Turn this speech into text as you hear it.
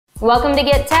Welcome to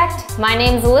Get Teched. My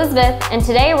name's Elizabeth, and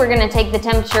today we're going to take the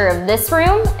temperature of this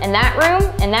room, and that room,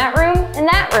 and that room, and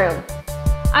that room.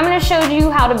 I'm going to show you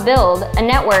how to build a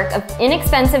network of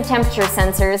inexpensive temperature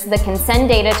sensors that can send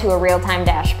data to a real-time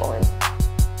dashboard.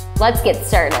 Let's get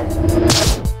started.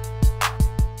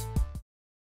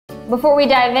 Before we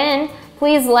dive in,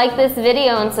 please like this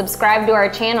video and subscribe to our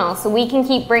channel so we can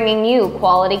keep bringing you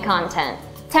quality content.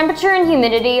 Temperature and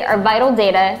humidity are vital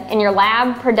data in your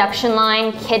lab, production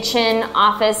line, kitchen,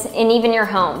 office, and even your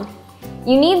home.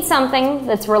 You need something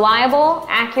that's reliable,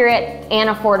 accurate, and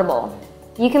affordable.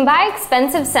 You can buy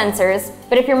expensive sensors,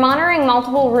 but if you're monitoring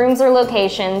multiple rooms or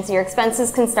locations, your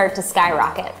expenses can start to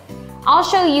skyrocket. I'll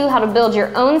show you how to build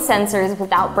your own sensors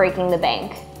without breaking the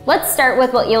bank. Let's start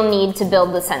with what you'll need to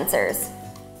build the sensors.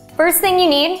 First thing you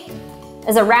need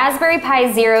is a Raspberry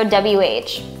Pi Zero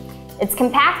WH. It's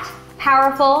compact,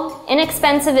 powerful,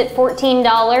 inexpensive at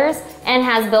 $14, and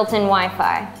has built-in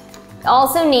Wi-Fi. You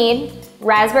also need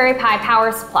Raspberry Pi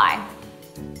power supply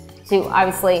to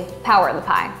obviously power the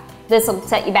Pi. This will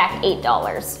set you back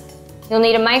 $8. You'll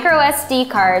need a micro SD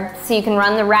card so you can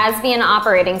run the Raspbian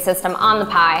operating system on the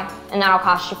Pi, and that'll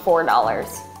cost you $4.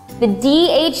 The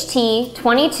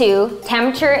DHT22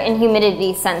 temperature and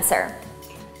humidity sensor.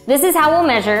 This is how we'll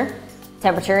measure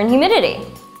temperature and humidity.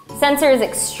 Sensor is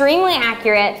extremely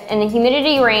accurate, and the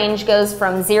humidity range goes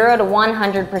from 0 to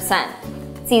 100%.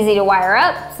 It's easy to wire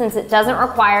up since it doesn't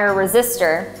require a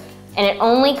resistor, and it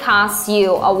only costs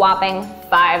you a whopping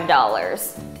 $5.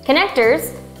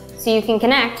 Connectors, so you can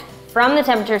connect from the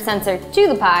temperature sensor to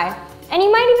the Pi, and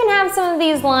you might even have some of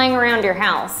these lying around your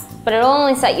house, but it'll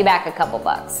only set you back a couple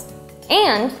bucks.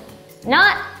 And,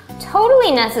 not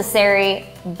totally necessary,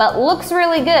 but looks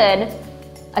really good,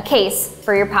 a case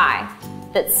for your Pi.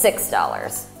 That's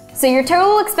 $6. So your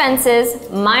total expenses,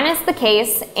 minus the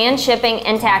case and shipping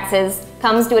and taxes,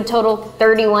 comes to a total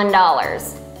 $31.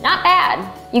 Not bad.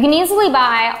 You can easily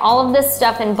buy all of this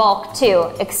stuff in bulk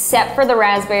too, except for the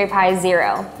Raspberry Pi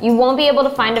Zero. You won't be able to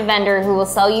find a vendor who will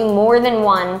sell you more than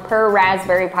one per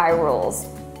Raspberry Pi rules.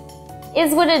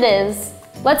 Is what it is.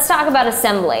 Let's talk about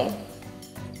assembly.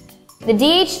 The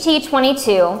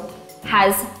DHT22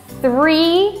 has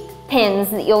 3 pins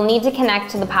that you'll need to connect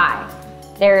to the Pi.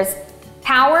 There's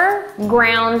power,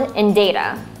 ground, and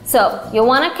data. So you'll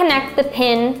want to connect the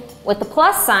pin with the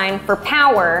plus sign for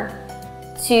power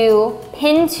to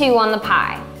pin 2 on the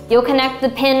Pi. You'll connect the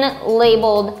pin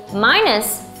labeled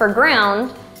minus for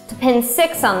ground to pin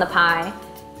 6 on the Pi,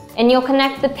 and you'll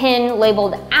connect the pin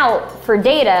labeled out for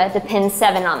data to pin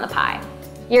 7 on the Pi.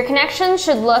 Your connection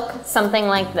should look something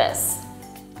like this.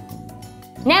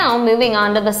 Now moving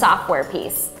on to the software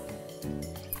piece.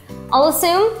 I'll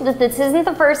assume that this isn't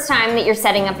the first time that you're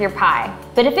setting up your Pi,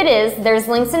 but if it is, there's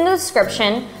links in the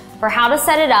description for how to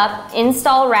set it up,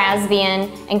 install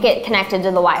Raspbian, and get connected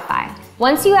to the Wi-Fi.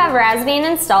 Once you have Raspbian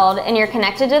installed and you're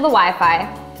connected to the Wi-Fi,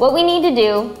 what we need to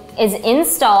do is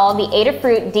install the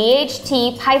Adafruit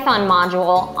DHT Python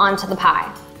module onto the Pi.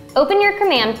 Open your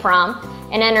command prompt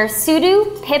and enter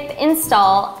sudo pip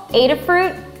install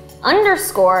Adafruit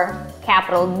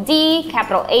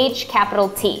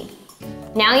 _D, T.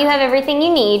 Now you have everything you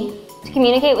need to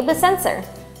communicate with the sensor.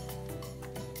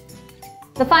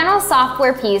 The final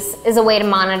software piece is a way to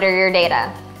monitor your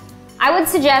data. I would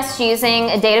suggest using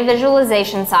a data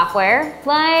visualization software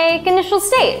like Initial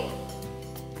State.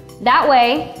 That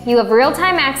way, you have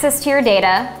real-time access to your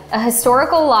data, a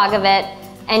historical log of it,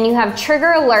 and you have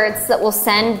trigger alerts that will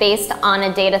send based on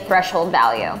a data threshold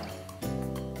value.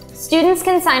 Students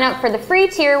can sign up for the free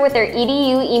tier with their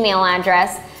EDU email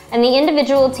address, and the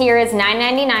individual tier is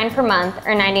 $9.99 per month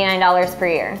or $99 per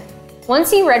year.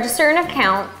 Once you register an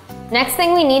account, next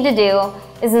thing we need to do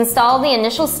is install the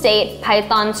Initial State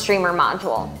Python Streamer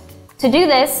module. To do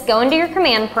this, go into your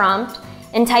command prompt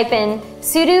and type in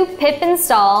sudo pip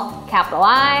install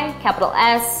I,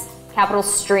 S,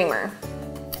 streamer.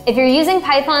 If you're using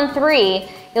Python 3,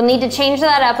 you'll need to change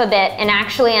that up a bit and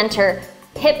actually enter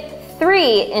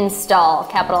pip3 install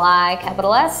I,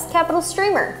 S,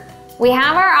 streamer. We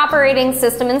have our operating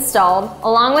system installed,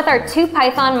 along with our 2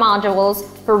 Python modules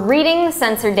for reading the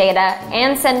sensor data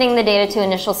and sending the data to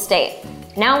Initial State.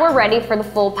 Now we're ready for the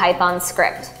full Python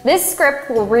script. This script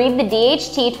will read the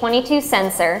DHT22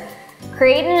 sensor,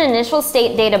 create an Initial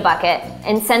State data bucket,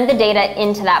 and send the data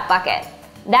into that bucket.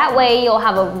 That way you'll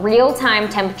have a real-time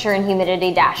temperature and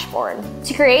humidity dashboard.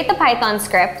 To create the Python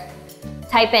script,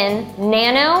 type in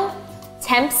nano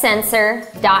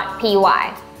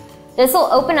tempsensor.py. This will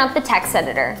open up the text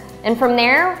editor, and from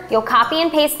there, you'll copy and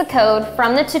paste the code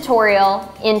from the tutorial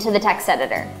into the text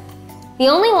editor. The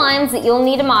only lines that you'll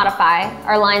need to modify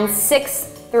are lines 6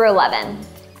 through 11.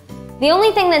 The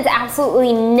only thing that's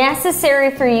absolutely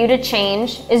necessary for you to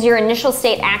change is your initial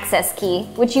state access key,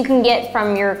 which you can get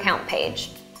from your account page.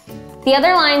 The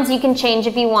other lines you can change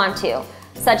if you want to,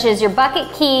 such as your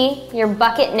bucket key, your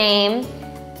bucket name,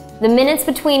 the minutes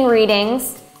between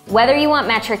readings, whether you want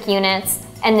metric units,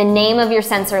 and the name of your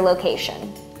sensor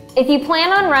location. If you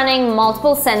plan on running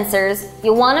multiple sensors,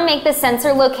 you'll want to make the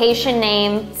sensor location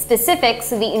name specific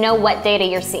so that you know what data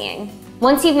you're seeing.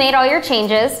 Once you've made all your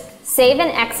changes, save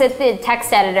and exit the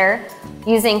text editor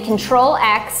using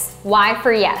Control-X, Y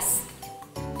for yes.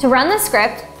 To run the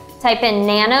script, type in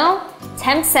nano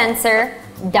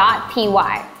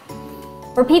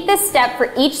tempsensor.py. Repeat this step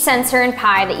for each sensor and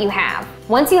pi that you have.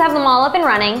 Once you have them all up and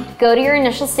running, go to your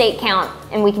initial state count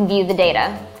and we can view the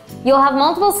data. You'll have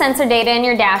multiple sensor data in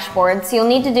your dashboard, so you'll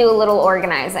need to do a little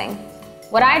organizing.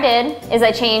 What I did is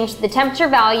I changed the temperature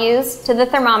values to the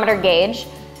thermometer gauge,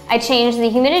 I changed the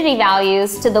humidity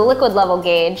values to the liquid level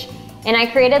gauge, and I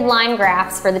created line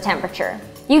graphs for the temperature.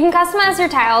 You can customize your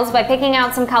tiles by picking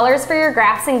out some colors for your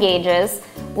graphs and gauges,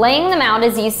 laying them out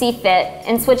as you see fit,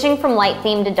 and switching from light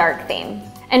theme to dark theme.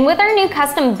 And with our new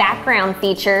custom background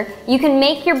feature, you can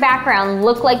make your background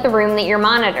look like the room that you're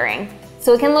monitoring.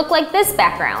 So it can look like this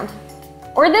background,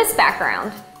 or this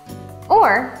background,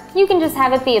 or you can just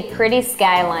have it be a pretty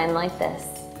skyline like this.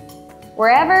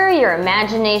 Wherever your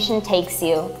imagination takes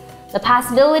you, the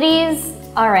possibilities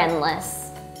are endless.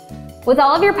 With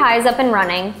all of your pies up and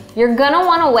running, you're gonna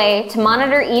want a way to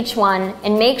monitor each one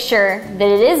and make sure that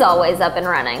it is always up and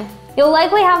running. You'll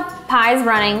likely have pies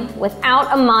running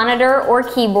without a monitor or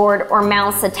keyboard or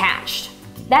mouse attached.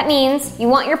 That means you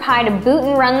want your Pi to boot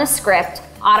and run the script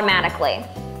automatically.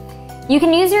 You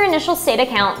can use your initial state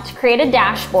account to create a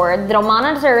dashboard that'll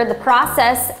monitor the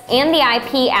process and the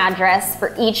IP address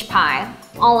for each Pi,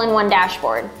 all in one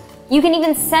dashboard. You can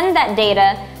even send that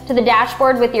data to the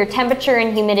dashboard with your temperature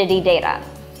and humidity data.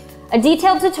 A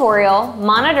detailed tutorial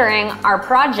monitoring our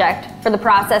project for the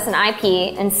process and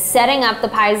IP and setting up the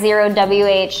Pi Zero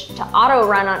WH to auto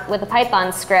run with a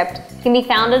Python script can be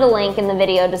found at a link in the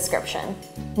video description.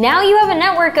 Now you have a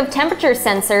network of temperature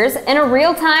sensors and a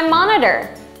real-time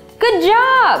monitor. Good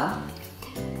job!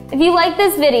 If you like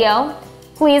this video,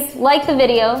 please like the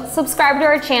video, subscribe to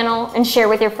our channel, and share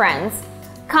with your friends.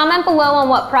 Comment below on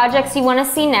what projects you want to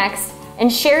see next,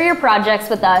 and share your projects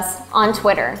with us on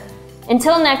Twitter.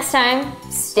 Until next time,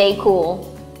 stay cool.